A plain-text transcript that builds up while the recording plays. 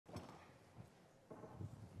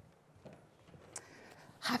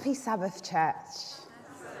Happy Sabbath, church.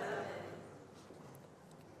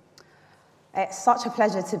 It's such a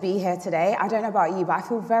pleasure to be here today. I don't know about you, but I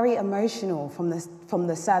feel very emotional from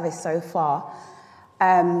the service so far.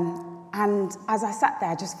 And as I sat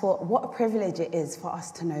there, I just thought, what a privilege it is for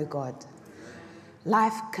us to know God.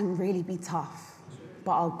 Life can really be tough,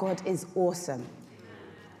 but our God is awesome.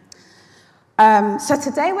 So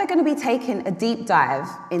today we're going to be taking a deep dive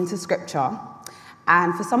into Scripture.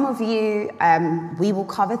 And for some of you, we will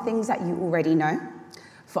cover things that you already know.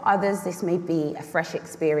 For others, this may be a fresh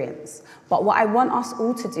experience. But what I want us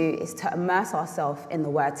all to do is to immerse ourselves in the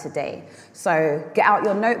Word today. So get out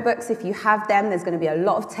your notebooks if you have them. There's going to be a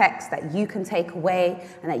lot of text that you can take away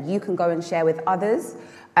and that you can go and share with others.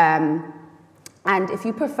 And if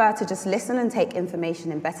you prefer to just listen and take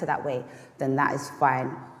information in better that way, then that is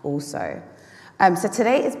fine also. So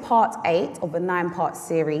today is part 8 of a 9-part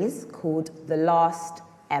series called The Last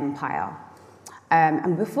Empire.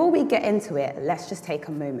 And before we get into it, let's just take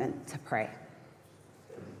a moment to pray.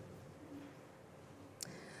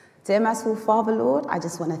 Dear merciful Father, Lord, I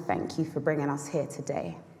just want to thank you for bringing us here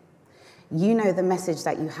today. You know the message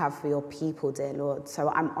that you have for your people, dear Lord. So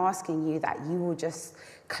I'm asking you that you will just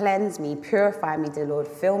cleanse me, purify me, dear Lord.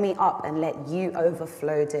 Fill me up and let you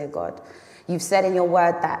overflow, dear God. You've said in your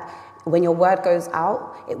word that when your word goes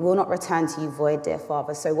out, it will not return to you void, dear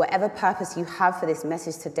Father. So whatever purpose you have for this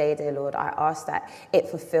message today, dear Lord, I ask that it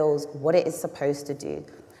fulfills what it is supposed to do,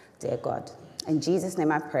 dear God. In Jesus'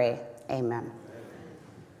 name I pray, amen.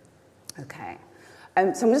 Okay.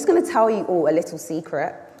 So I'm just going to tell you all a little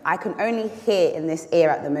secret. I can only hear in this ear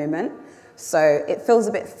at the moment, so it feels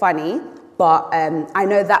a bit funny, but I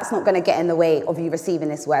know that's not going to get in the way of you receiving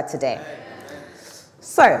this word today.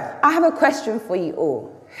 So I have a question for you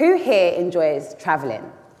all. Who here enjoys traveling?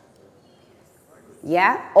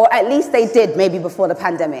 Yeah? Or at least they did, maybe before the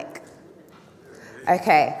pandemic.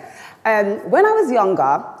 Okay. When I was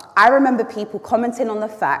younger, I remember people commenting on the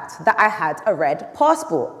fact that I had a red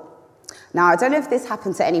passport. Now, I don't know if this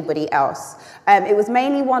happened to anybody else. It was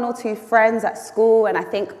mainly 1 or 2 friends at school, and I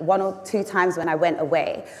think 1 or 2 times when I went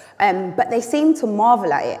away. But they seemed to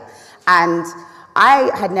marvel at it. And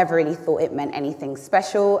I had never really thought it meant anything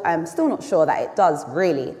special. I'm still not sure that it does,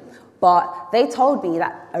 really. But they told me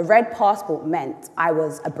that a red passport meant I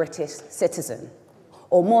was a British citizen,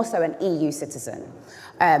 or more so an EU citizen.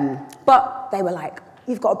 But they were like,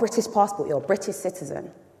 you've got a British passport, you're a British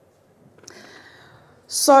citizen.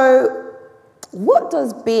 So what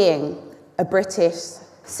does being a British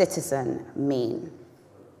citizen mean?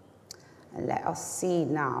 And let us see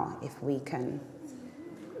now if we can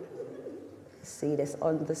see this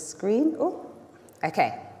on the screen. Oh,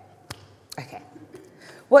 okay.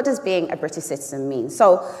 What does being a British citizen mean?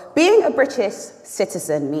 So being a British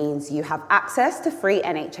citizen means you have access to free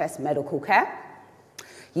NHS medical care.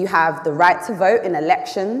 You have the right to vote in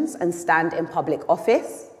elections and stand in public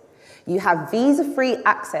office. You have visa-free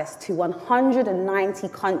access to 190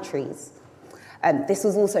 countries. This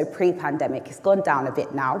was also pre-pandemic. It's gone down a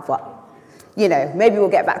bit now, but you know, maybe we'll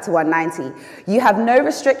get back to 190. You have no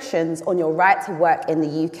restrictions on your right to work in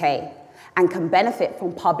the UK and can benefit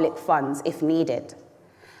from public funds if needed.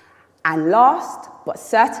 And last, but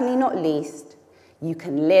certainly not least, you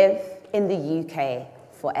can live in the UK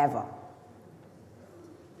forever.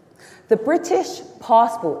 The British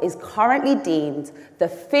passport is currently deemed the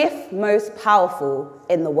 5th most powerful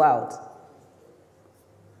in the world.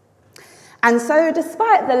 And so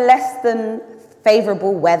despite the less than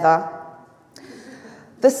favourable weather,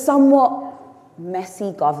 the somewhat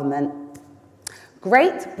messy government,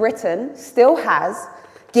 Great Britain still has,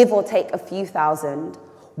 give or take a few thousand,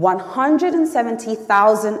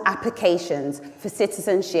 170,000 applications for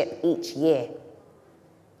citizenship each year.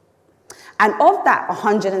 And of that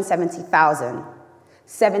 170,000,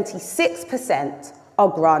 76% are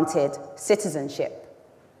granted citizenship.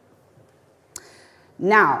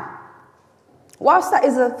 Now, whilst that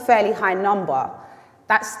is a fairly high number,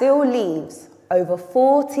 that still leaves over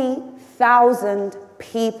 40,000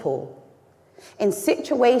 people in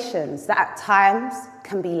situations that at times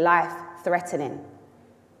can be life-threatening.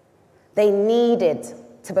 They needed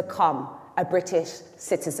to become a British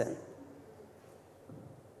citizen.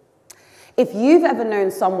 If you've ever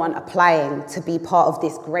known someone applying to be part of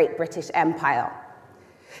this great British empire,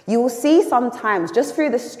 you will see sometimes, just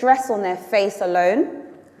through the stress on their face alone,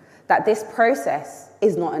 that this process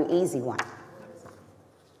is not an easy one.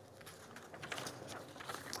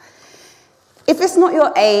 If it's not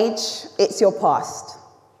your age, it's your past.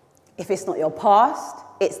 If it's not your past,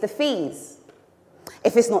 it's the fees.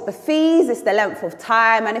 If it's not the fees, it's the length of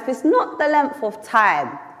time. And if it's not the length of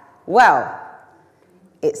time, well,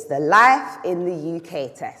 It's the Life in the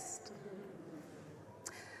UK test.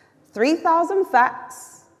 3,000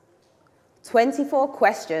 facts, 24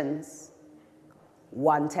 questions,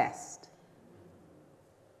 1 test.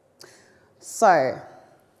 So,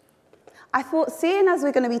 I thought, seeing as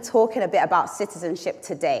we're going to be talking a bit about citizenship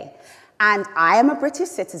today, and I am a British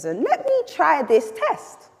citizen, let me try this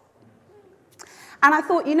test. And I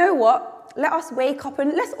thought, you know what? Let us wake up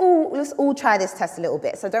and let's all try this test a little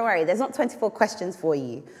bit. So don't worry, there's not 24 questions for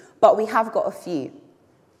you, but we have got a few.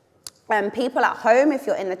 People at home, if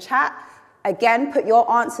you're in the chat, again, put your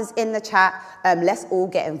answers in the chat. Let's all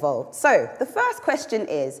get involved. So the first question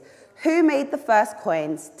is, who made the first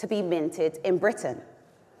coins to be minted in Britain?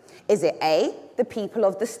 Is it A, the people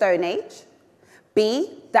of the Stone Age, B,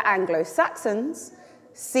 the Anglo-Saxons,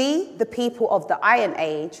 C, the people of the Iron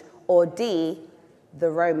Age, or D, the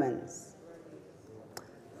Romans?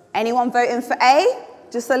 Anyone voting for A?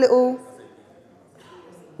 Just a little...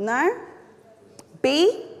 No?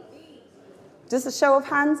 B? Just a show of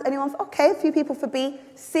hands. Anyone? Okay, a few people for B.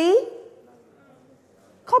 C?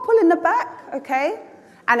 Couple in the back. Okay.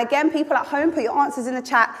 And again, people at home, put your answers in the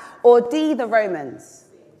chat. Or D, the Romans.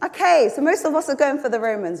 Okay, so most of us are going for the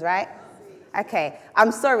Romans, right? Okay,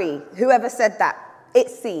 I'm sorry, whoever said that.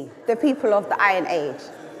 It's C, the people of the Iron Age.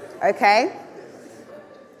 Okay?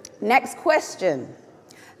 Next question.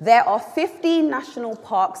 There are 15 national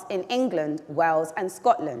parks in England, Wales, and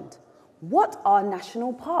Scotland. What are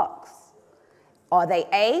national parks? Are they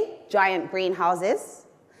A, giant greenhouses,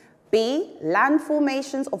 B, land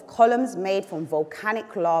formations of columns made from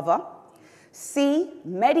volcanic lava, C,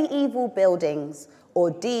 medieval buildings, or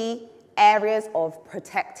D, areas of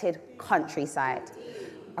protected countryside?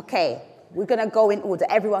 Okay, we're going to go in order.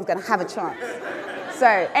 Everyone's going to have a chance. So,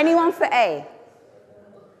 anyone for A?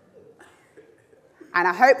 And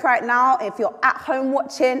I hope right now, if you're at home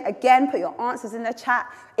watching, again, put your answers in the chat.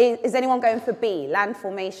 Is anyone going for B, land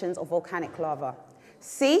formations of volcanic lava?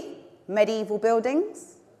 C, medieval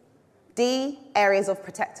buildings? D, areas of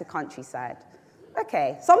protected countryside?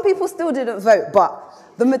 Okay, some people still didn't vote, but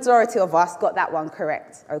the majority of us got that one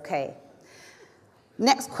correct. Okay.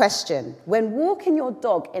 Next question. When walking your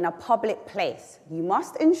dog in a public place, you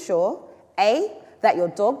must ensure A, that your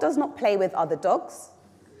dog does not play with other dogs,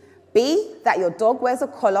 B, that your dog wears a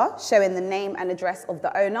collar showing the name and address of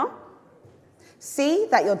the owner, C,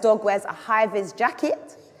 that your dog wears a high-vis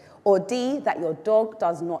jacket, or D, that your dog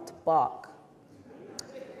does not bark.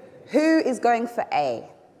 Who is going for A?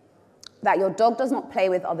 That your dog does not play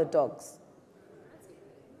with other dogs.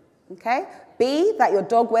 Okay. B, that your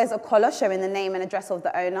dog wears a collar showing the name and address of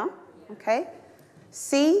the owner. Okay.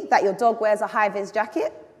 C, that your dog wears a high-vis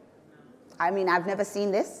jacket. I mean, I've never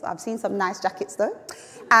seen this. I've seen some nice jackets though.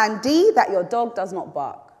 And D, that your dog does not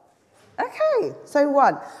bark. Okay, so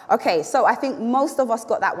 1. Okay, so I think most of us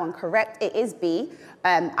got that one correct. It is B.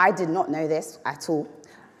 I did not know this at all.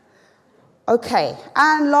 Okay,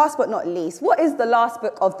 and last but not least, what is the last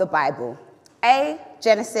book of the Bible? A,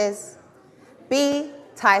 Genesis, B,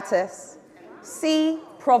 Titus, C,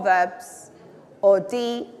 Proverbs, or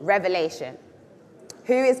D, Revelation?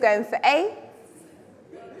 Who is going for A?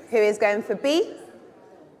 Who is going for B?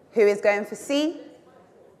 Who is going for C?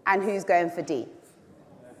 And who's going for D?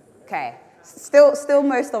 Okay, still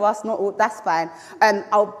most of us, not all, that's fine.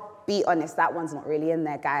 I'll be honest, that one's not really in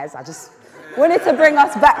there, guys. I just wanted to bring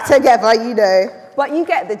us back together, you know, but you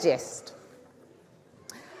get the gist.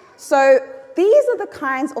 So these are the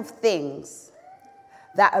kinds of things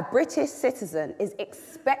that a British citizen is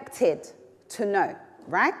expected to know,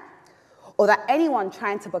 right? Or that anyone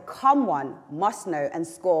trying to become one must know and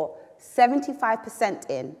score 75%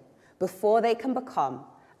 in before they can become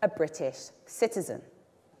a British citizen.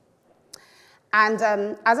 And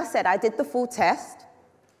as I said, I did the full test,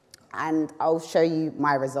 and I'll show you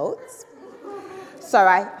my results. So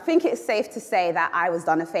I think it's safe to say that I was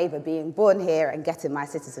done a favor being born here and getting my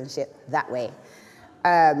citizenship that way.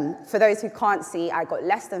 For those who can't see, I got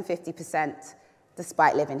less than 50%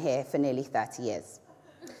 despite living here for nearly 30 years.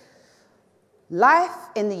 Life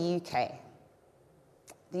in the UK,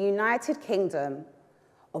 the United Kingdom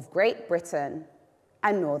of Great Britain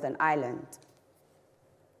and Northern Ireland.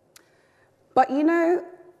 But you know,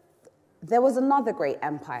 there was another great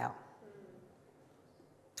empire.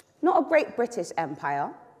 Not a great British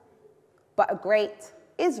empire, but a great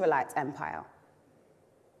Israelite empire.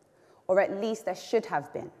 Or at least there should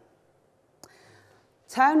have been.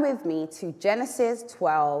 Turn with me to Genesis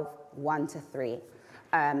 12, 1-3.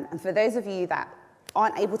 And for those of you that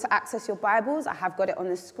aren't able to access your Bibles, I have got it on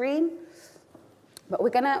the screen. But we're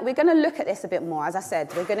gonna look at this a bit more. As I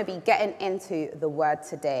said, we're gonna be getting into the word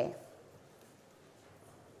today.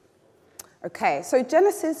 Okay, so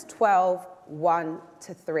Genesis 12, 1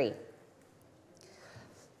 to 3.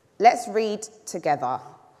 Let's read together,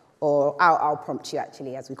 or I'll prompt you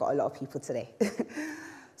actually, as we've got a lot of people today.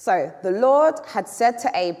 So, the Lord had said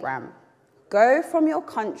to Abram, "Go from your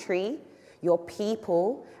country, your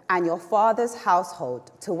people, and your father's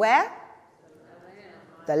household to where?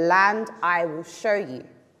 The land I will show you.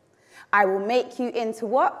 I will make you into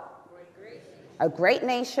what? A great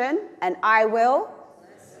nation, and I will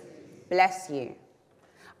bless you.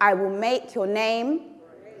 I will make your name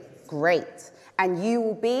great, and you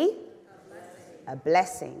will be a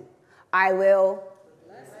blessing. I will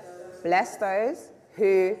bless those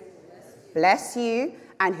who bless you,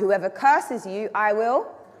 and whoever curses you, I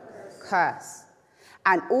will curse.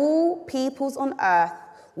 And all peoples on earth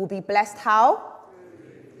will be blessed how?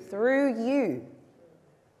 Through you."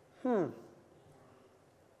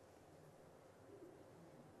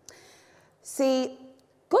 See,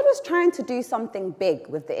 God was trying to do something big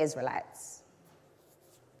with the Israelites.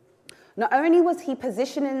 Not only was he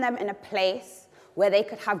positioning them in a place where they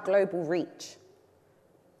could have global reach,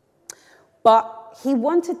 but he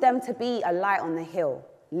wanted them to be a light on the hill,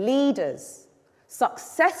 leaders,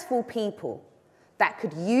 successful people that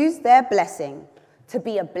could use their blessing to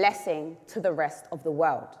be a blessing to the rest of the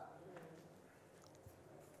world.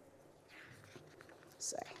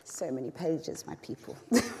 So many pages, my people.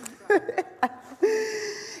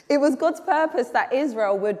 It was God's purpose that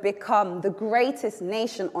Israel would become the greatest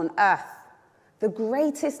nation on earth. The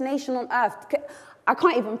greatest nation on earth. I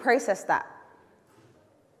can't even process that.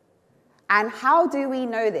 And how do we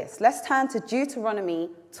know this? Let's turn to Deuteronomy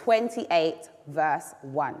 28, verse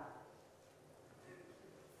 1.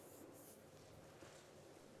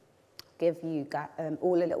 Give you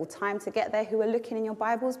all a little time to get there who are looking in your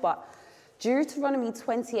Bibles, but Deuteronomy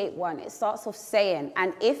 28:1, it starts off saying,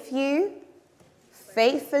 "And if you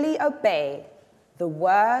faithfully obey the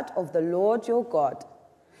word of the Lord your God,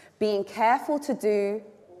 being careful to do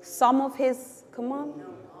some of his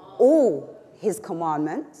all his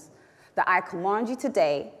commandments that I command you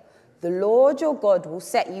today, the Lord your God will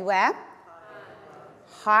set you where?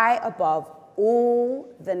 High above all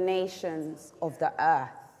the nations of the earth."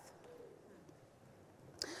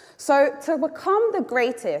 So to become the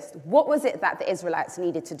greatest, what was it that the Israelites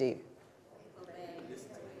needed to do?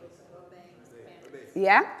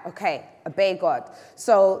 Yeah? Okay, obey God.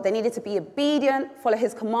 So they needed to be obedient, follow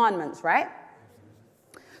his commandments, right?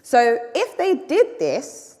 So if they did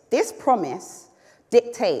this, this promise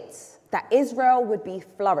dictates that Israel would be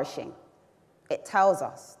flourishing. It tells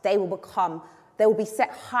us they will be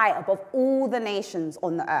set high above all the nations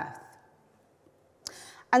on the earth.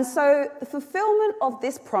 And so the fulfillment of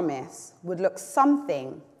this promise would look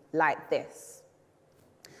something like this.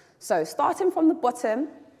 So starting from the bottom,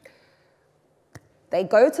 they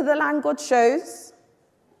go to the land God shows.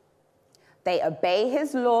 They obey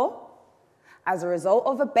his law. As a result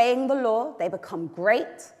of obeying the law, they become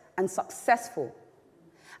great and successful.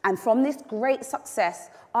 And from this great success,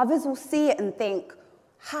 others will see it and think,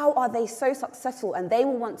 how are they so successful? And they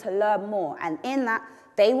will want to learn more. And in that,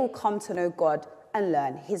 they will come to know God and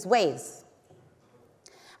learn his ways.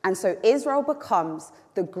 And so Israel becomes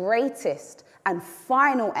the greatest and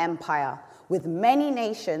final empire, with many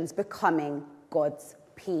nations becoming God's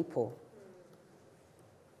people.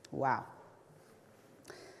 Wow.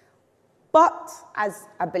 But, as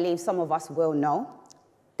I believe some of us will know,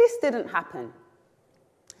 this didn't happen.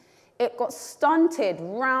 It got stunted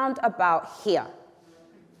round about here.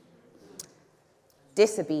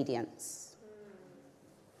 Disobedience.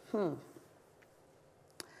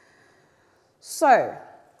 So,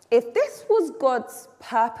 if this was God's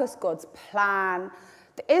purpose, God's plan,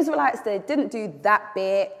 the Israelites, they didn't do that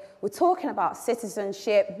bit. We're talking about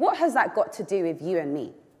citizenship. What has that got to do with you and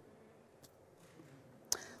me?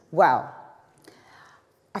 Well,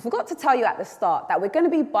 I forgot to tell you at the start that we're going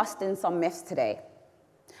to be busting some myths today.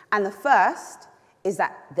 And the first is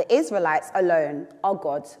that the Israelites alone are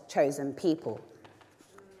God's chosen people.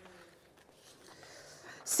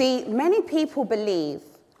 See, many people believe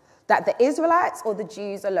that the Israelites or the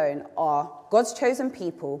Jews alone are God's chosen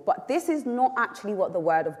people, but this is not actually what the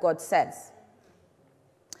Word of God says.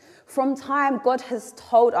 From time, God has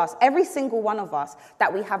told us, every single one of us,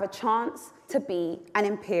 that we have a chance to be an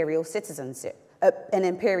imperial citizen.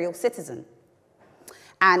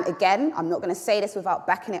 And again, I'm not going to say this without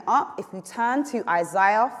backing it up. If we turn to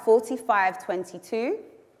Isaiah 45:22,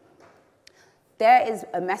 there is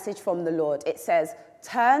a message from the Lord. It says,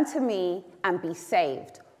 "Turn to me and be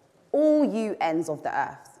saved, all you ends of the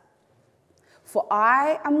earth. For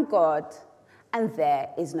I am God, and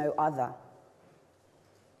there is no other."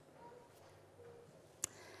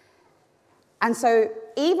 And so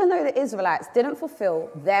even though the Israelites didn't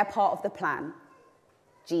fulfill their part of the plan,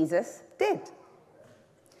 Jesus did.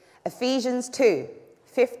 Ephesians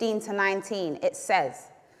 2:15-19, it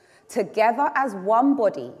says, "Together as one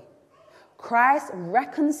body, Christ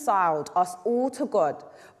reconciled us all to God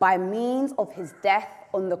by means of his death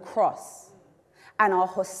on the cross, and our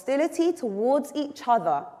hostility towards each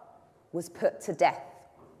other was put to death.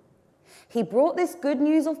 He brought this good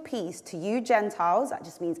news of peace to you Gentiles," that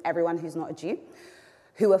just means everyone who's not a Jew,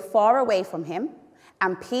 "who were far away from him,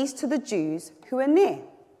 and peace to the Jews who are near.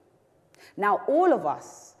 Now all of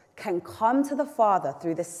us can come to the Father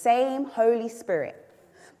through the same Holy Spirit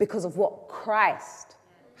because of what Christ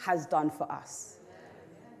has done for us."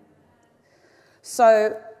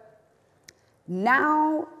 So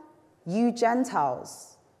now you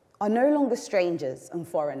Gentiles are no longer strangers and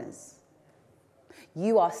foreigners.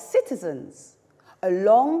 You are citizens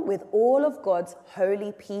along with all of God's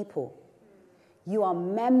holy people. You are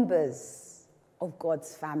members of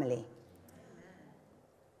God's family.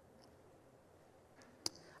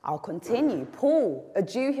 I'll continue. Paul, a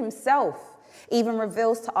Jew himself, even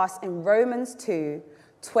reveals to us in Romans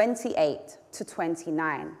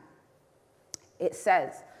 2:28-29. It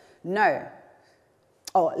says,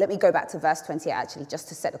 let me go back to verse 28 actually, just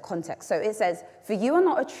to set the context. So it says, "For you are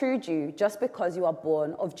not a true Jew just because you are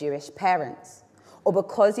born of Jewish parents, or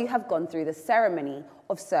because you have gone through the ceremony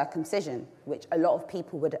of circumcision," which a lot of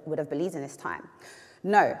people would have believed in this time.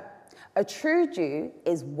 No, a true Jew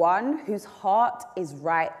is one whose heart is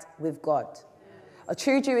right with God. A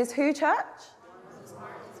true Jew is who, church?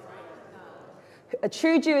 A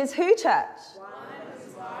true Jew is who, church?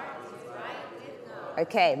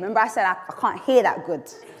 Okay, remember I said I can't hear that good.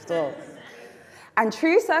 So. And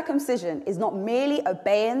true circumcision is not merely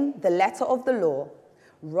obeying the letter of the law,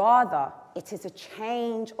 rather it is a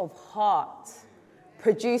change of heart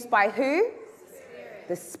produced by who?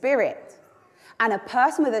 The Spirit. And a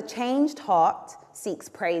person with a changed heart seeks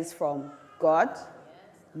praise from God,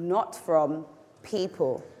 not from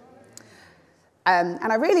people. And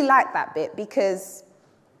I really like that bit because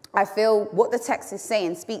I feel what the text is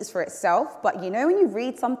saying speaks for itself, but you know when you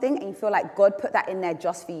read something and you feel like God put that in there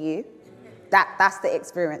just for you? That's the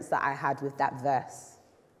experience that I had with that verse.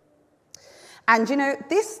 And you know,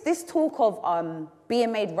 this talk of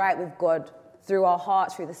being made right with God through our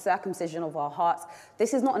hearts, through the circumcision of our hearts,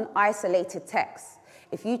 this is not an isolated text.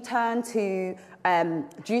 If you turn to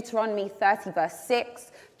Deuteronomy 30 verse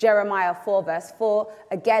 6, Jeremiah 4 verse 4,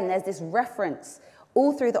 again, there's this reference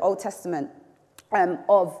all through the Old Testament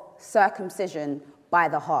of circumcision by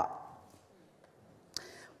the heart.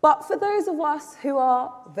 But for those of us who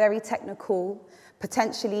are very technical,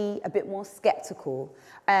 potentially a bit more skeptical,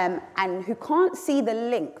 and who can't see the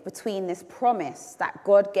link between this promise that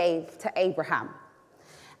God gave to Abraham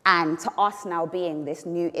and to us now being this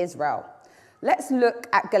new Israel, let's look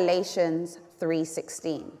at Galatians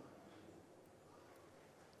 3:16.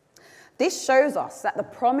 This shows us that the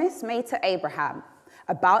promise made to Abraham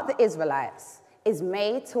about the Israelites is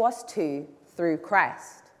made to us too through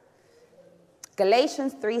Christ.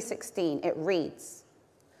 Galatians 3:16, it reads,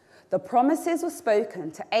 "The promises were spoken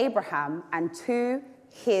to Abraham and to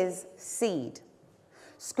his seed."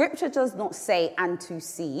 Scripture does not say "and to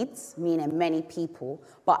seeds," meaning many people,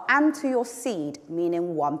 but "and to your seed,"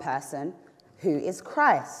 meaning one person, who is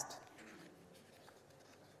Christ.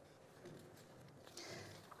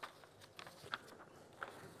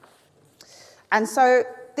 And so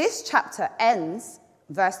this chapter ends,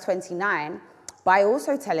 verse 29, by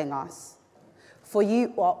also telling us, "For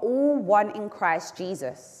you are all one in Christ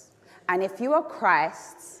Jesus. And if you are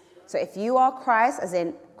Christ's," so if you are Christ, as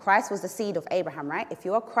in Christ was the seed of Abraham, right? If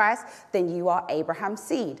you are Christ, then you are Abraham's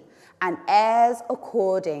seed and heirs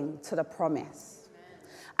according to the promise.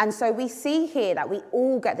 And so we see here that we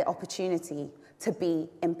all get the opportunity to be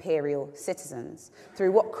imperial citizens.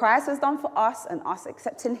 Through what Christ has done for us and us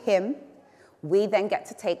accepting him, we then get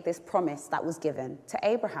to take this promise that was given to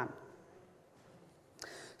Abraham.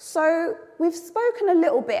 So we've spoken a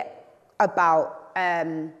little bit about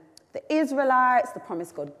the Israelites, the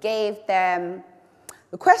promise God gave them.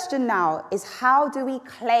 The question now is, how do we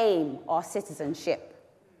claim our citizenship?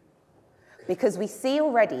 Because we see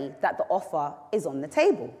already that the offer is on the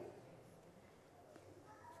table.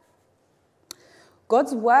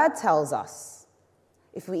 God's word tells us,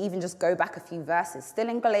 if we even just go back a few verses, still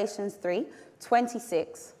in Galatians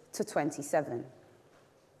 3:26-27.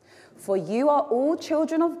 "For you are all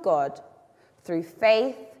children of God through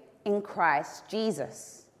faith in Christ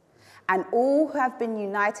Jesus. And all who have been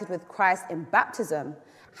united with Christ in baptism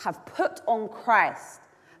have put on Christ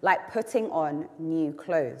like putting on new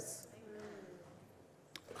clothes."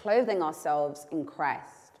 clothing ourselves in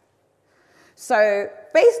Christ. So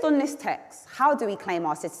based on this text, how do we claim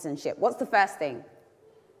our citizenship? What's the first thing?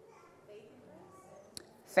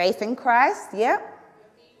 Faith in Christ, yeah.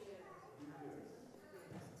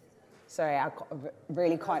 Sorry, I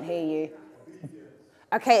really can't hear you.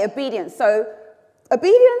 Okay, obedience. So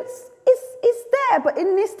obedience is there, but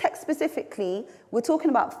in this text specifically, we're talking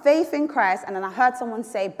about faith in Christ, and then I heard someone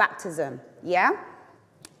say baptism, yeah?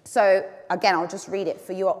 So again, I'll just read it.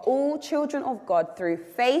 For you are all children of God through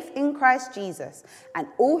faith in Christ Jesus, and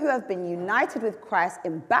all who have been united with Christ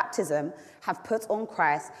in baptism have put on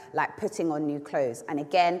Christ like putting on new clothes. And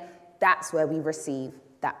again, that's where we receive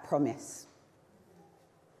that promise.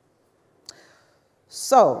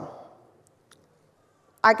 So,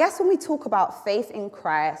 I guess when we talk about faith in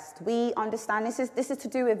Christ, we understand this is to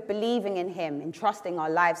do with believing in him, entrusting our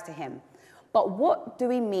lives to him. But what do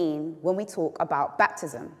we mean when we talk about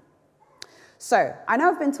baptism? So, I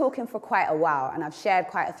know I've been talking for quite a while, and I've shared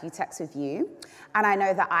quite a few texts with you, and I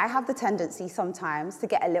know that I have the tendency sometimes to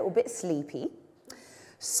get a little bit sleepy.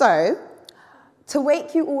 So, to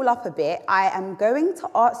wake you all up a bit, I am going to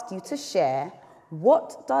ask you to share,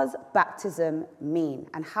 what does baptism mean?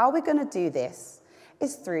 And how we're going to do this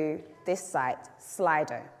is through this site,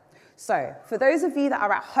 Slido. So for those of you that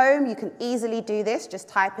are at home, you can easily do this. Just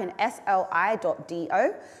type in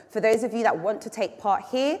sli.do. For those of you that want to take part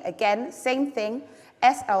here, again, same thing,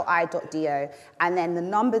 sli.do. And then the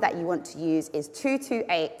number that you want to use is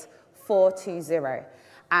 228420.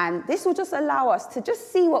 And this will just allow us to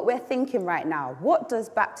just see what we're thinking right now. What does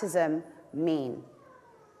baptism mean?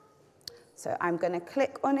 So I'm going to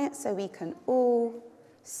click on it so we can all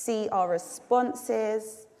see our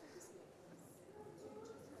responses.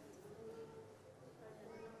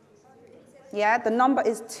 Yeah, the number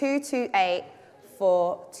is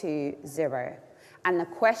 228420. And the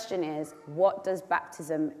question is, what does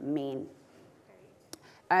baptism mean?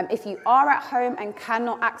 If you are at home and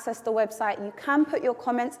cannot access the website, you can put your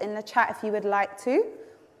comments in the chat if you would like to.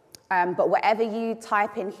 But whatever you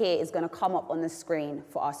type in here is going to come up on the screen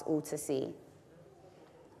for us all to see.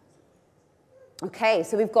 Okay,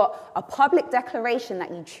 so we've got a public declaration that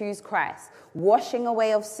you choose Christ, washing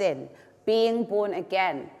away of sin, being born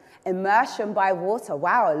again, immersion by water.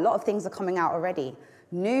 Wow, a lot of things are coming out already.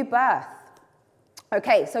 New birth.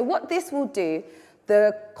 Okay, so what this will do,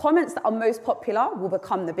 the comments that are most popular will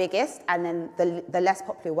become the biggest, and then the less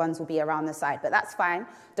popular ones will be around the side. But that's fine.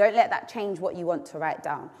 Don't let that change what you want to write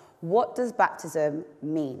down. What does baptism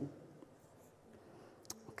mean?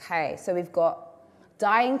 Okay, so we've got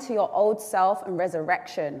dying to your old self and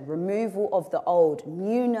resurrection, removal of the old,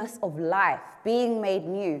 newness of life, being made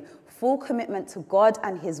new, full commitment to God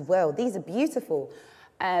and his will. These are beautiful.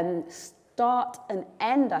 Start and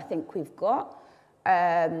end, I think we've got.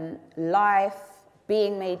 Life,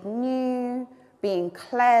 being made new, being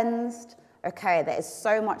cleansed. Okay, there is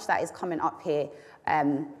so much that is coming up here.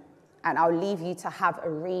 And I'll leave you to have a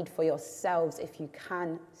read for yourselves if you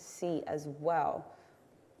can see as well.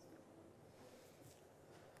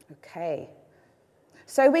 Okay.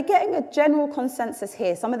 So we're getting a general consensus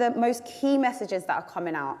here. Some of the most key messages that are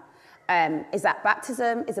coming out is that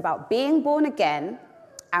baptism is about being born again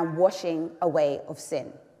and washing away of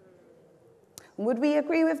sin. Would we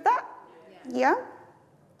agree with that? Yeah?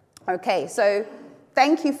 Okay, so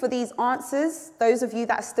thank you for these answers. Those of you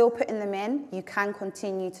that are still putting them in, you can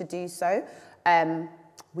continue to do so.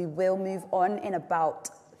 We will move on in about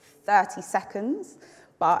 30 seconds.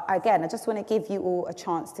 But again, I just want to give you all a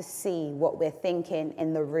chance to see what we're thinking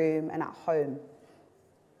in the room and at home.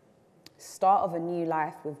 Start of a new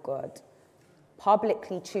life with God.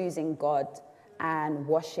 Publicly choosing God and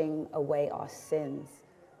washing away our sins.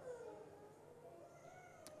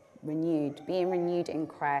 Renewed, being renewed in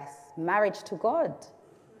Christ. Marriage to God.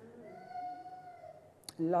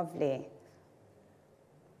 Lovely.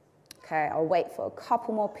 Okay, I'll wait for a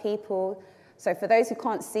couple more people. So for those who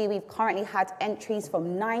can't see, we've currently had entries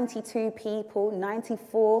from 92 people,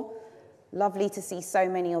 94. Lovely to see so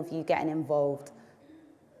many of you getting involved.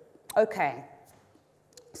 Okay,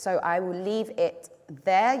 so I will leave it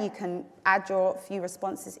there. You can add your few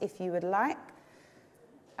responses if you would like.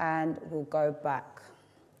 And we'll go back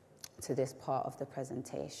to this part of the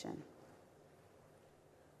presentation.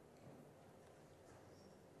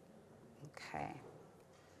 Okay,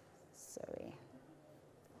 sorry.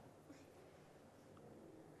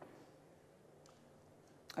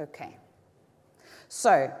 Okay,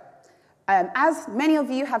 so as many of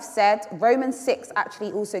you have said, Romans 6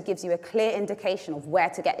 actually also gives you a clear indication of where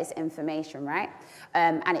to get this information, right?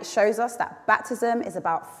 And it shows us that baptism is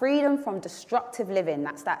about freedom from destructive living.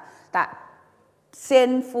 That's that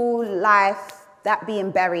sinful life, that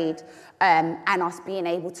being buried, and us being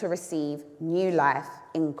able to receive new life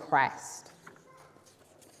in Christ.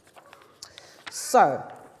 So,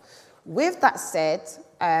 with that said,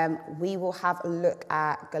 we will have a look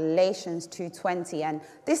at Galatians 2:20, and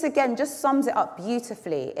this again just sums it up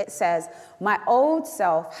beautifully. It says, "My old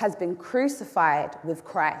self has been crucified with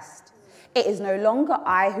Christ. It is no longer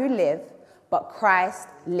I who live, but Christ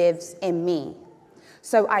lives in me.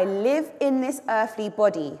 So I live in this earthly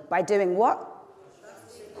body by doing what?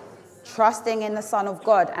 Trusting in the Son of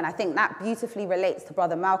God." And I think that beautifully relates to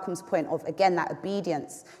Brother Malcolm's point of, again, that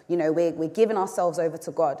obedience. You know, we're giving ourselves over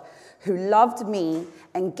to God, who loved me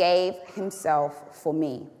and gave himself for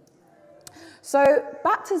me. So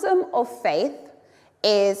baptism of faith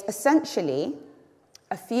is essentially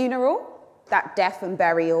a funeral, that death and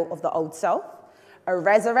burial of the old self, a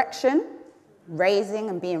resurrection, raising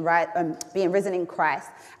and being risen in Christ,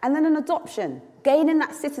 and then an adoption, gaining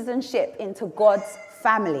that citizenship into God's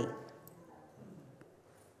family.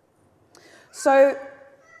 So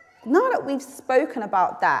now that we've spoken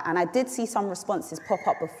about that, and I did see some responses pop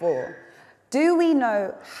up before, do we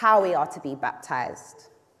know how we are to be baptized?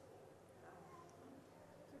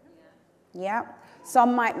 Yeah.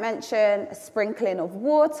 Some might mention a sprinkling of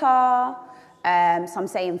water. Some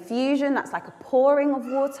say infusion, that's like a pouring of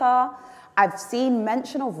water. I've seen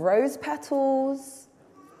mention of rose petals.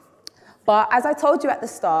 But as I told you at the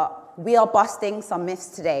start, we are busting some myths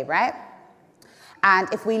today, right? And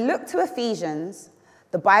if we look to Ephesians,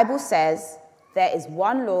 the Bible says there is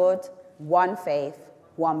one Lord, one faith,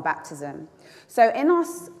 one baptism. So in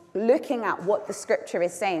us looking at what the scripture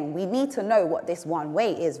is saying, we need to know what this one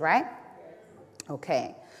way is, right?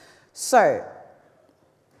 Okay, so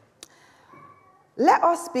let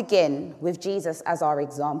us begin with Jesus as our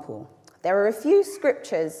example. There are a few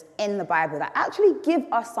scriptures in the Bible that actually give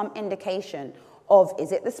us some indication of,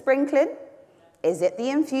 is it the sprinkling? Is it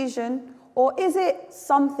the infusion? Or is it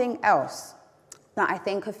something else that I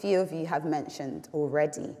think a few of you have mentioned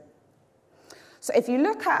already? So if you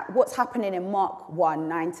look at what's happening in Mark 1,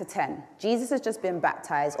 9 to 10, Jesus has just been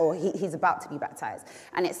baptized, or he's about to be baptized.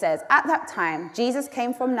 And it says, "At that time, Jesus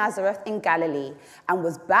came from Nazareth in Galilee and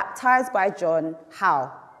was baptized by John,"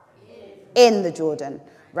 how? In the Jordan,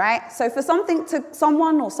 right? So for something to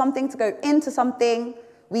someone or something to go into something,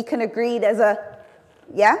 we can agree there's a,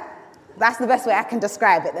 yeah? That's the best way I can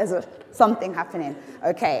describe it. There's something happening.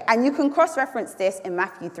 Okay, and you can cross-reference this in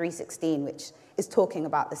Matthew 3:16, which is talking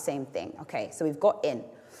about the same thing. Okay, so we've got in.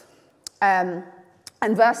 And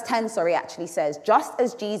verse 10, actually says, "Just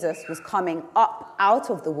as Jesus was coming up out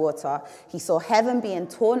of the water, he saw heaven being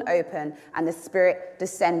torn open and the Spirit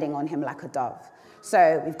descending on him like a dove."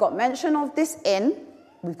 So we've got mention of this in,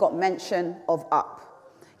 we've got mention of up.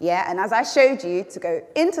 Yeah, and as I showed you, to go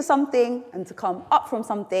into something and to come up from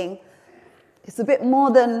something, it's a bit more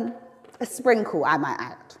than a sprinkle, I might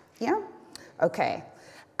add. Yeah? Okay.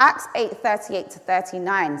 Acts 8:38 to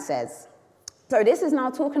 39 says, so this is now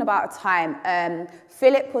talking about a time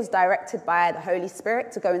Philip was directed by the Holy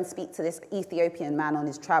Spirit to go and speak to this Ethiopian man on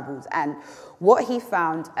his travels. And what he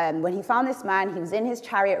found, when he found this man, he was in his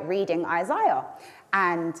chariot reading Isaiah.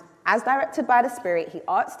 And as directed by the Spirit, he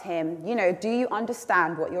asked him, you know, "Do you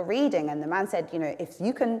understand what you're reading?" And the man said, "You know, if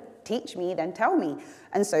you can teach me, then tell me."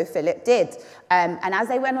 And so Philip did. And as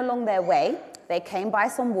they went along their way, they came by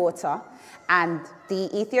some water. And the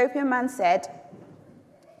Ethiopian man said,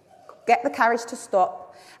 "Get the carriage to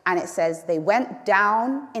stop." And it says they went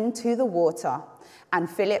down into the water and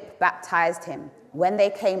Philip baptized him. When they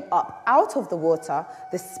came up out of the water,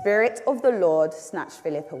 the Spirit of the Lord snatched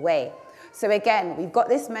Philip away. So again, we've got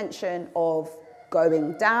this mention of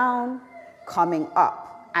going down, coming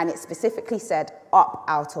up, and it specifically said up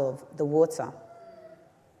out of the water.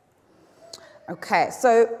 Okay,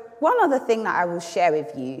 so one other thing that I will share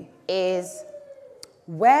with you is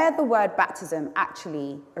where the word baptism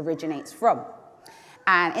actually originates from.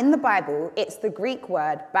 And in the Bible, it's the Greek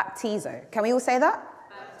word baptizo. Can we all say that?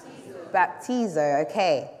 Baptizo. Baptizo,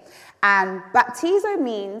 okay. And baptizo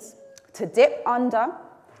means to dip under,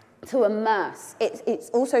 to immerse. It's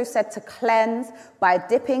also said to cleanse by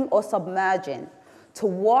dipping or submerging, to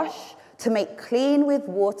wash, to make clean with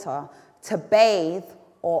water, to bathe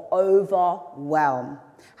or overwhelm.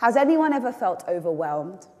 Has anyone ever felt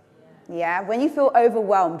overwhelmed? Yeah? When you feel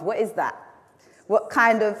overwhelmed, what is that?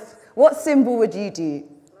 What symbol would you do?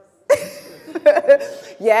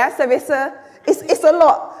 Yeah, so it's a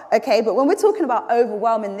lot. Okay, but when we're talking about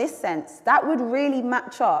overwhelm in this sense, that would really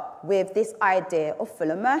match up with this idea of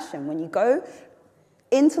full immersion. When you go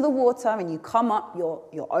into the water and you come up,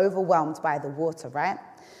 you're overwhelmed by the water, right?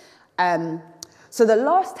 So the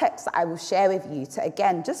last text that I will share with you to,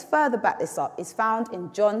 again, just further back this up is found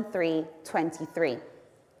in John 3:23.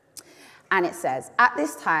 And it says, at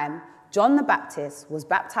this time, John the Baptist was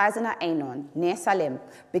baptizing at Aenon near Salim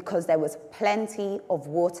because there was plenty of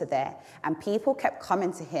water there and people kept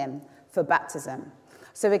coming to him for baptism.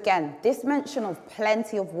 So again, this mention of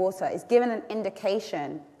plenty of water is given an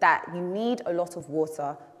indication that you need a lot of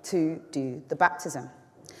water to do the baptism.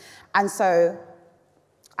 And so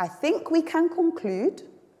I think we can conclude,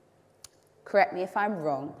 correct me if I'm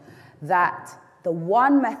wrong, that the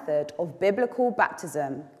one method of biblical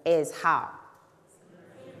baptism is how?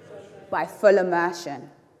 By full immersion.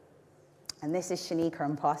 And this is Shanika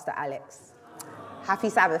and Pastor Alex. Happy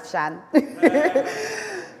Sabbath, Shan.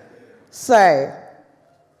 So,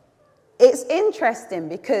 it's interesting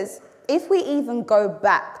because if we even go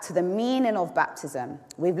back to the meaning of baptism,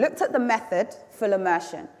 we've looked at the method, full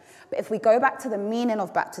immersion, but if we go back to the meaning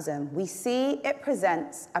of baptism, we see it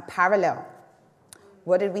presents a parallel.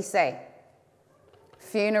 What did we say?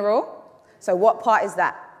 Funeral. So what part is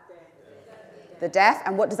that? The death.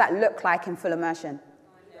 And what does that look like in full immersion?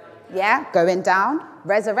 Yeah, going down.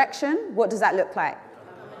 Resurrection, what does that look like?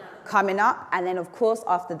 Coming up. And then, of course,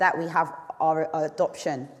 after that, we have our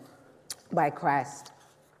adoption by Christ.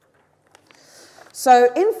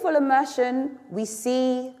 So in full immersion, we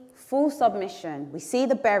see full submission. We see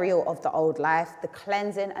the burial of the old life, the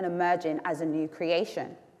cleansing and emerging as a new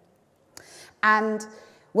creation. And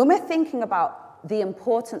when we're thinking about the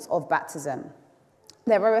importance of baptism,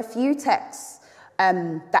 there are a few texts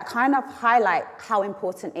that kind of highlight how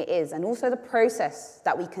important it is and also the process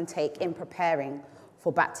that we can take in preparing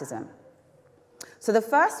for baptism. So the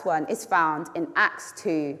first one is found in Acts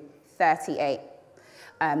 2:38.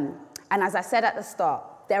 And as I said at the start,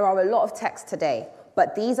 there are a lot of texts today,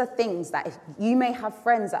 but these are things that if you may have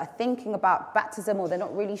friends that are thinking about baptism or they're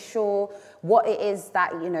not really sure what it is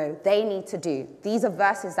that, they need to do. These are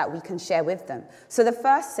verses that we can share with them. So the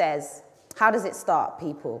first says, how does it start,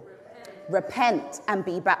 people? Repent and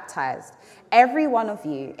be baptized, every one of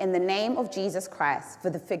you, in the name of Jesus Christ, for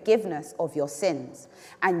the forgiveness of your sins,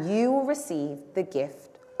 and you will receive the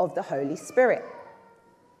gift of the Holy Spirit.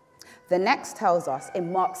 The next tells us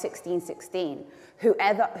in Mark 16:16,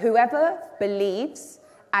 whoever believes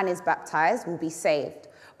and is baptized will be saved,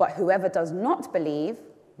 but whoever does not believe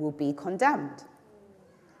will be condemned.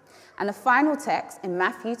 And the final text in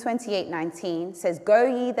Matthew 28:19 says, go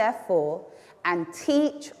ye therefore and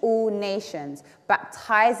teach all nations,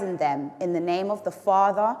 baptizing them in the name of the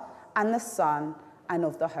Father and the Son and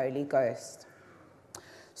of the Holy Ghost.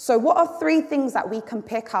 So what are three things that we can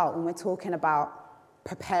pick out when we're talking about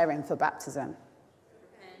preparing for baptism?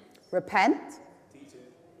 Repent.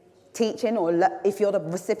 Teaching, or if you're the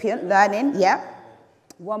recipient, learning. Yeah.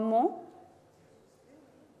 One more.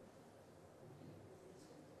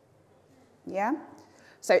 Yeah.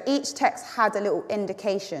 So each text had a little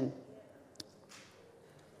indication.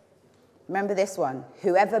 Remember this one,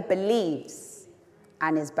 whoever believes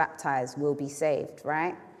and is baptized will be saved,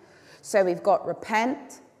 right? So we've got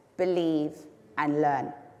repent, believe, and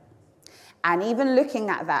learn. And even looking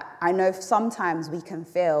at that, I know sometimes we can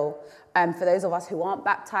feel, for those of us who aren't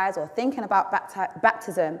baptized or thinking about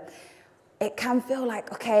baptism, it can feel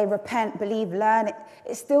like, okay, repent, believe, learn.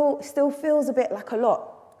 It still feels a bit like a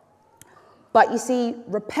lot. But you see,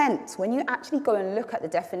 repent, when you actually go and look at the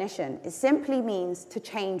definition, it simply means to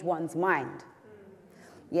change one's mind.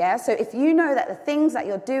 Yeah, so if you know that the things that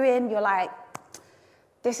you're doing, you're like,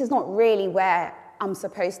 this is not really where I'm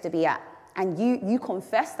supposed to be at. And you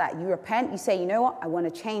confess that, you repent, you say, you know what, I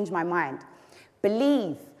want to change my mind.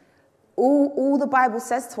 Believe. All the Bible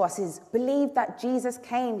says to us is believe that Jesus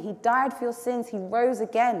came, he died for your sins, he rose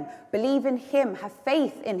again. Believe in him, have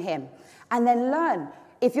faith in him, and then learn.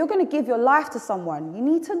 If you're going to give your life to someone, you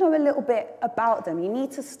need to know a little bit about them. You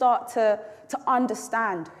need to start to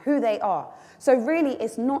understand who they are. So really,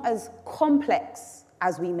 it's not as complex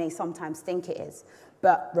as we may sometimes think it is.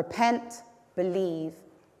 But repent, believe,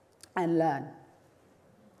 and learn.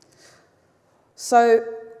 So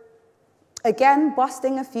again,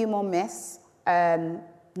 busting a few more myths.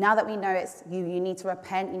 Now that we know you need to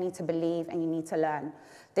repent, you need to believe, and you need to learn.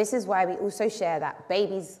 This is why we also share that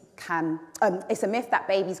babies can, it's a myth that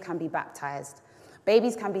babies can be baptized.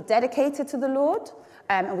 Babies can be dedicated to the Lord,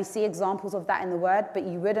 and we see examples of that in the word, but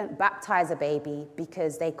you wouldn't baptize a baby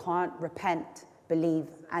because they can't repent, believe,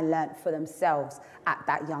 and learn for themselves at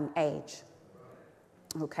that young age.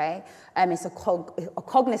 Okay? It's a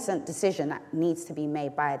cognizant decision that needs to be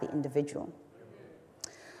made by the individual.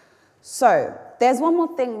 So there's one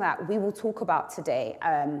more thing that we will talk about today.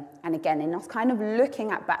 And again, in us kind of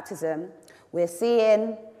looking at baptism, We're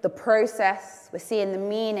seeing the process, we're seeing the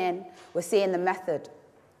meaning, we're seeing the method.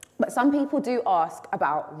 But some people do ask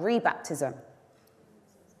about rebaptism.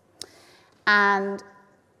 And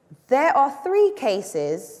there are 3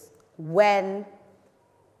 cases when,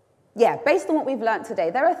 based on what we've learned today,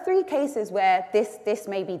 there are 3 cases where this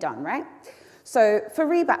may be done, right? So for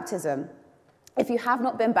rebaptism, if you have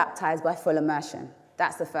not been baptized by full immersion,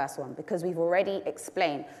 that's the first one, because we've already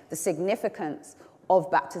explained the significance of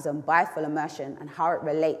baptism by full immersion and how it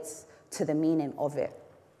relates to the meaning of it.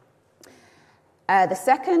 The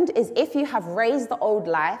second is if you have raised the old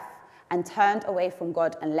life and turned away from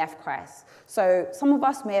God and left Christ. So some of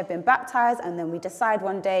us may have been baptized and then we decide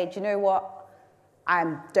one day, do you know what?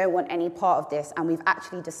 I don't want any part of this. And we've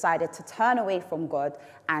actually decided to turn away from God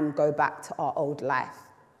and go back to our old life.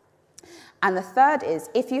 And the third is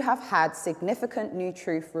if you have had significant new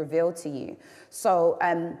truth revealed to you. So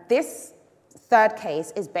this third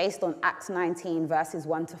case is based on Acts 19, verses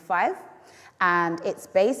 1-5. And it's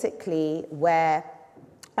basically where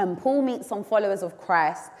Paul meets some followers of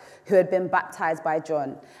Christ who had been baptized by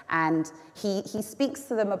John. And he speaks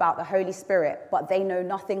to them about the Holy Spirit, but they know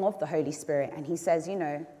nothing of the Holy Spirit. And he says,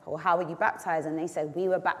 well, how were you baptized? And they said, we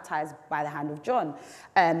were baptized by the hand of John.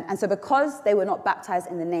 And so because they were not baptized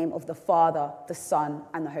in the name of the Father, the Son,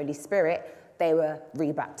 and the Holy Spirit, they were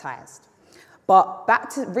rebaptized. But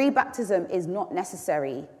rebaptism is not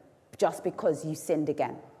necessary just because you sinned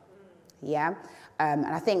again. Yeah? And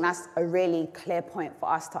I think that's a really clear point for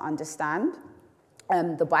us to understand.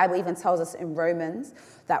 The Bible even tells us in Romans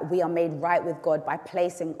that we are made right with God by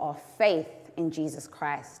placing our faith in Jesus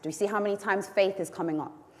Christ. Do you see how many times faith is coming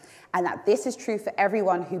up? And that this is true for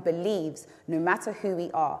everyone who believes, no matter who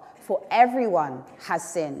we are. For everyone has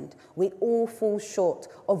sinned. We all fall short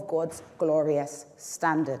of God's glorious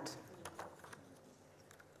standard.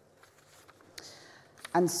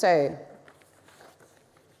 And so,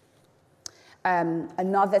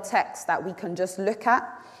 another text that we can just look at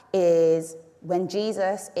is when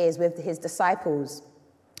Jesus is with his disciples,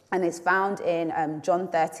 and it's found in John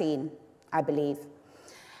 13, I believe.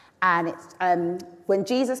 And it's when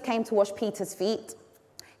Jesus came to wash Peter's feet,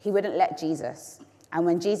 he wouldn't let Jesus. And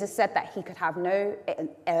when Jesus said that he could have no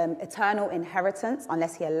eternal inheritance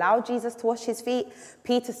unless he allowed Jesus to wash his feet,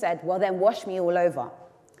 Peter said, well, then wash me all over.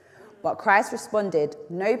 But Christ responded,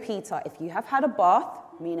 no, Peter, if you have had a bath,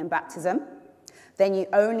 meaning baptism, then you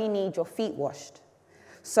only need your feet washed.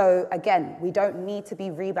 So again, we don't need to be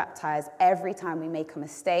rebaptized every time we make a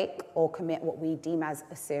mistake or commit what we deem as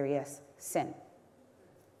a serious sin.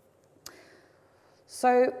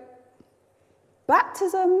 So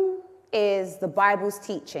baptism is the Bible's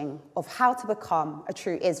teaching of how to become a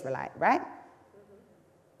true Israelite, right?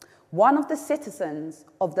 One of the citizens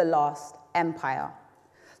of the last empire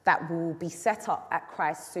that will be set up at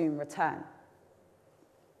Christ's soon return.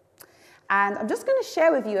 And I'm just going to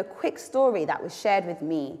share with you a quick story that was shared with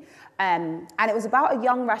me. And it was about a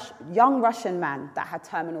young Russian man that had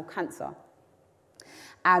terminal cancer.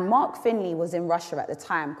 And Mark Finley was in Russia at the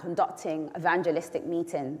time conducting evangelistic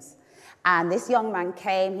meetings. And this young man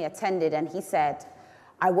came, he attended, and he said,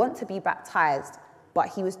 I want to be baptized, but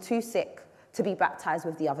he was too sick to be baptized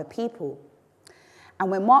with the other people. And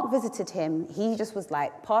when Mark visited him, he just was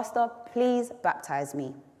like, Pastor, please baptize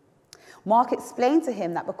me. Mark explained to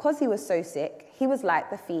him that because he was so sick, he was like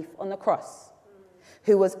the thief on the cross,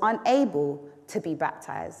 who was unable to be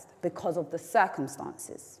baptized because of the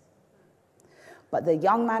circumstances. But the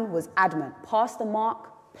young man was adamant, Pastor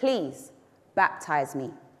Mark, please baptize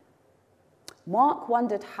me. Mark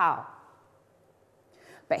wondered how,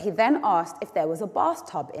 but he then asked if there was a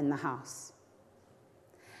bathtub in the house.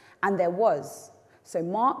 And there was. So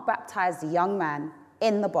Mark baptized the young man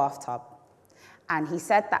in the bathtub. And he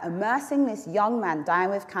said that immersing this young man dying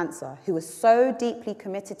with cancer, who was so deeply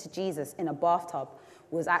committed to Jesus in a bathtub,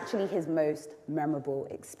 was actually his most memorable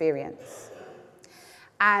experience.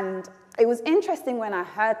 And it was interesting when I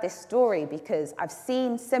heard this story because I've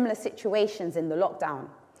seen similar situations in the lockdown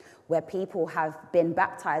where people have been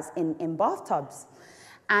baptized in bathtubs.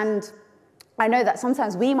 And I know that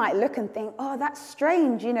sometimes we might look and think, oh, that's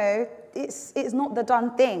strange, it's not the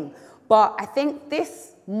done thing. But I think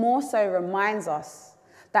this more so reminds us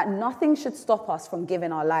that nothing should stop us from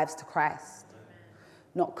giving our lives to Christ.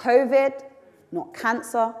 Not COVID, not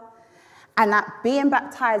cancer, and that being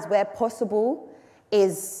baptized where possible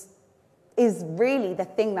is really the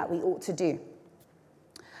thing that we ought to do.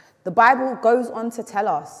 The Bible goes on to tell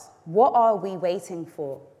us, what are we waiting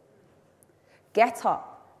for? Get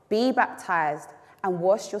up, be baptized, and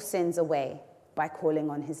wash your sins away by calling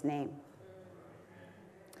on his name.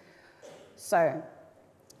 So,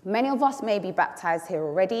 many of us may be baptized here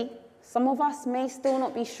already, Some of us may still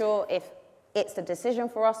not be sure if it's the decision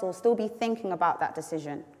for us or still be thinking about that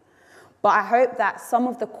decision. But I hope that some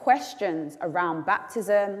of the questions around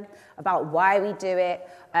baptism, about why we do it,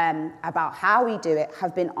 about how we do it,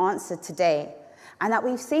 have been answered today. And that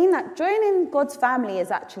we've seen that joining God's family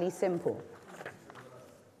is actually simple.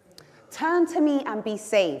 Turn to me and be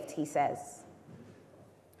saved, he says.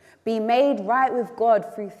 Be made right with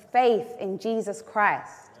God through faith in Jesus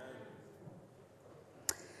Christ.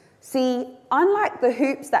 See, unlike the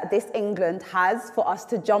hoops that this England has for us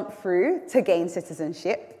to jump through to gain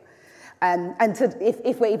citizenship, and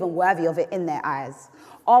if we're even worthy of it in their eyes,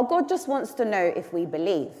 our God just wants to know if we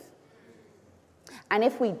believe. And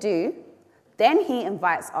if we do, then he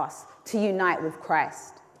invites us to unite with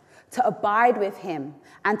Christ, to abide with him,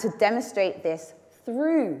 and to demonstrate this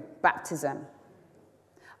through baptism.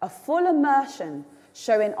 A full immersion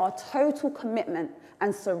showing our total commitment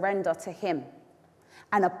and surrender to him,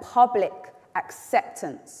 and a public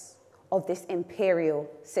acceptance of this imperial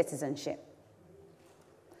citizenship.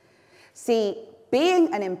 See,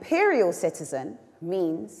 being an imperial citizen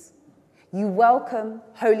means you welcome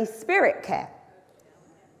Holy Spirit care.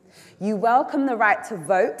 You welcome the right to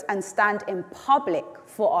vote and stand in public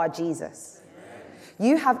for our Jesus.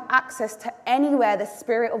 You have access to anywhere the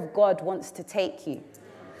Spirit of God wants to take you.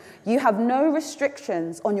 You have no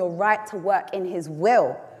restrictions on your right to work in his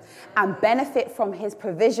will and benefit from his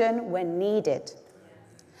provision when needed.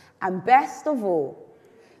 And best of all,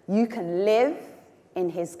 you can live in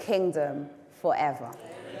his kingdom forever.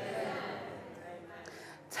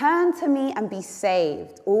 Turn to me and be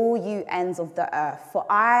saved, all you ends of the earth, for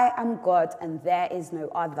I am God and there is no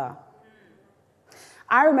other.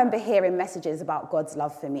 I remember hearing messages about God's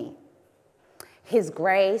love for me, his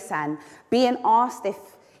grace, and being asked if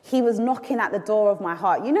he was knocking at the door of my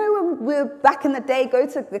heart. You know, when we were back in the day, go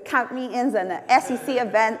to the camp meetings and the SEC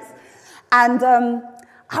events, and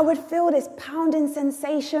I would feel this pounding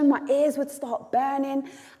sensation. My ears would start burning,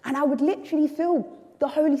 and I would literally feel the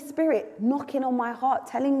Holy Spirit knocking on my heart,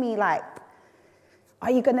 telling me, like, are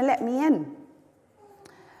you going to let me in?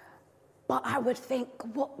 But I would think,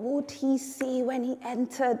 what would he see when he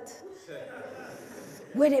entered?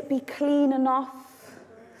 Would it be clean enough?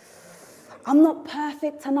 I'm not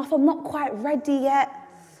perfect enough. I'm not quite ready yet.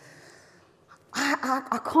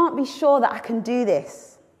 I can't be sure that I can do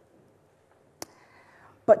this.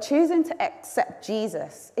 But choosing to accept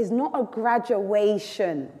Jesus is not a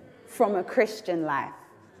graduation from a Christian life.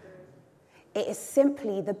 It is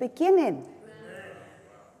simply the beginning.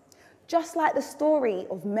 Just like the story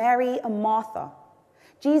of Mary and Martha,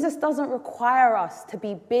 Jesus doesn't require us to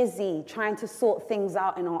be busy trying to sort things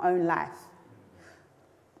out in our own life.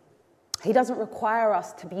 He doesn't require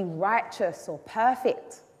us to be righteous or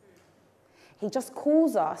perfect. He just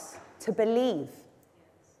calls us to believe,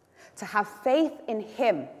 to have faith in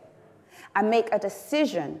him, and make a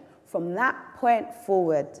decision from that point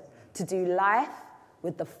forward to do life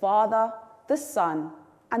with the Father, the Son,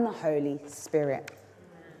 and the Holy Spirit.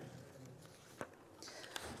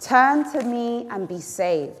 Turn to me and be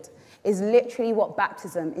saved is literally what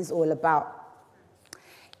baptism is all about.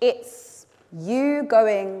 It's you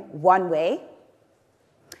going one way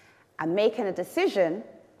and making a decision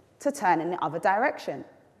to turn in the other direction.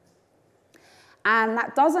 And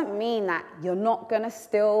that doesn't mean that you're not going to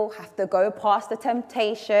still have to go past the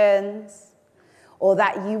temptations or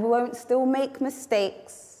that you won't still make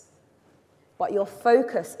mistakes, but your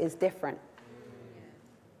focus is different.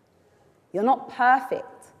 You're not perfect,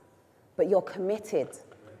 but you're committed.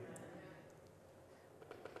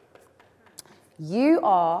 You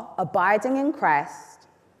are abiding in Christ,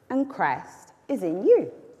 and Christ is in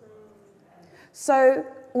you. So,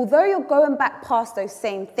 although you're going back past those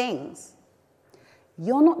same things,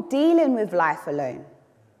 you're not dealing with life alone.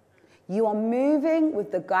 You are moving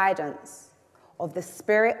with the guidance of the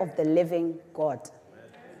Spirit of the living God.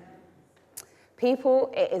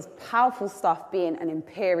 People, it is powerful stuff being an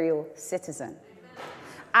imperial citizen,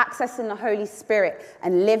 accessing the Holy Spirit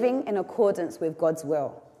and living in accordance with God's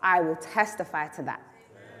will. I will testify to that.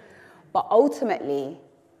 But ultimately,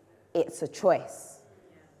 it's a choice.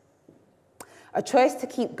 A choice to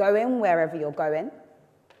keep going wherever you're going,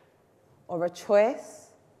 or a choice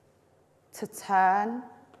to turn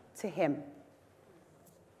to him.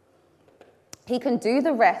 He can do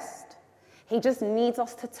the rest. He just needs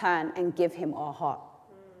us to turn and give him our heart.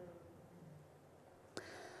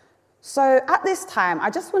 So at this time, I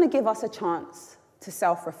just want to give us a chance to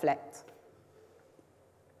self-reflect.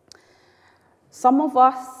 Some of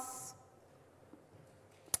us,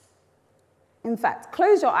 in fact,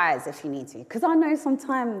 close your eyes if you need to, because I know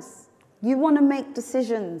sometimes you want to make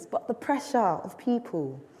decisions, but the pressure of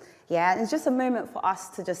people, Yeah, and it's just a moment for us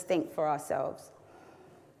to just think for ourselves.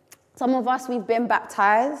 Some of us, we've been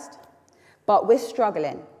baptized, but we're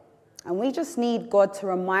struggling. And we just need God to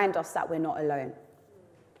remind us that we're not alone.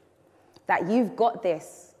 That you've got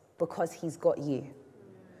this because he's got you.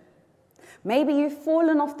 Maybe you've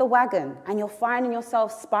fallen off the wagon and you're finding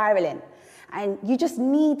yourself spiraling and you just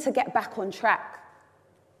need to get back on track.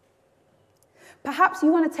 Perhaps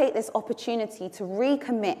you want to take this opportunity to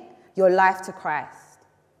recommit your life to Christ,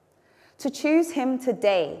 to choose him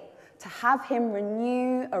today, to have him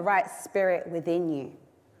renew a right spirit within you.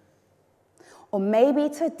 Or maybe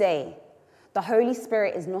today, the Holy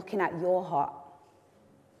Spirit is knocking at your heart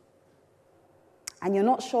and you're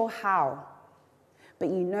not sure how, but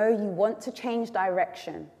you know you want to change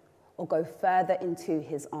direction or go further into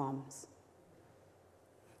his arms.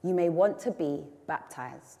 You may want to be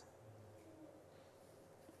baptized.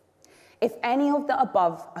 If any of the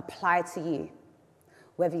above apply to you,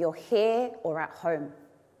 whether you're here or at home,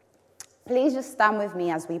 please just stand with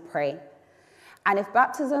me as we pray. And if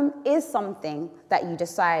baptism is something that you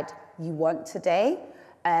decide you want today,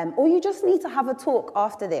 or you just need to have a talk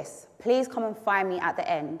after this, please come and find me at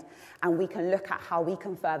the end and we can look at how we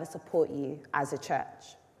can further support you as a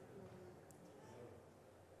church.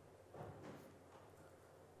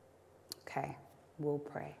 Okay, we'll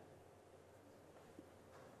pray.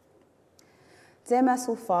 Dear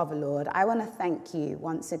merciful Father, Lord, I want to thank you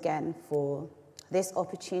once again for this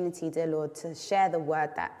opportunity, dear Lord, to share the word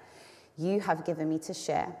that you have given me to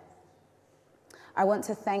share. I want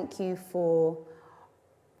to thank you for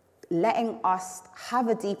letting us have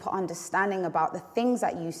a deeper understanding about the things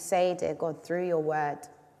that you say, dear God, through your word.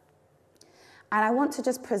 And I want to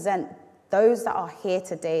just present those that are here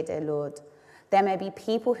today, dear Lord. There may be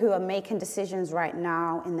people who are making decisions right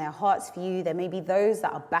now in their heart's view. There may be those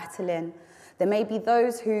that are battling. There may be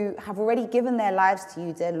those who have already given their lives to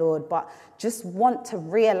you, dear Lord, but just want to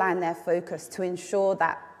realign their focus to ensure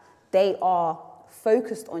that they are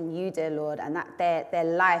focused on you, dear Lord, and that their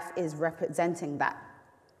life is representing that.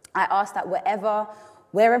 I ask that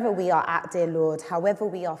wherever we are at, dear Lord, however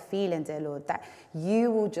we are feeling, dear Lord, that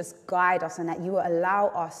you will just guide us and that you will allow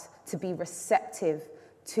us to be receptive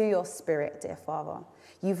to your spirit, dear Father.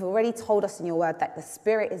 You've already told us in your word that the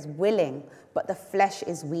spirit is willing, but the flesh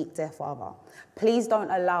is weak, dear Father. Please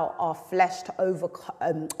don't allow our flesh to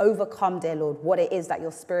overcome, dear Lord, what it is that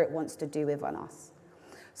your spirit wants to do within us.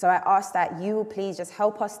 So I ask that you will please just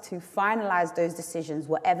help us to finalize those decisions,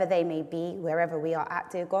 whatever they may be, wherever we are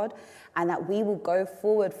at, dear God, and that we will go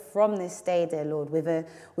forward from this day, dear Lord, with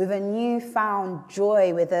a newfound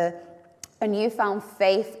joy, with a newfound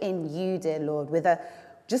faith in you, dear Lord, with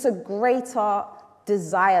just a greater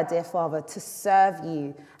desire, dear Father, to serve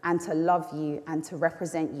you and to love you and to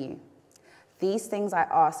represent you. These things I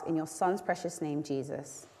ask in your Son's precious name,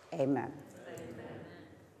 Jesus. Amen.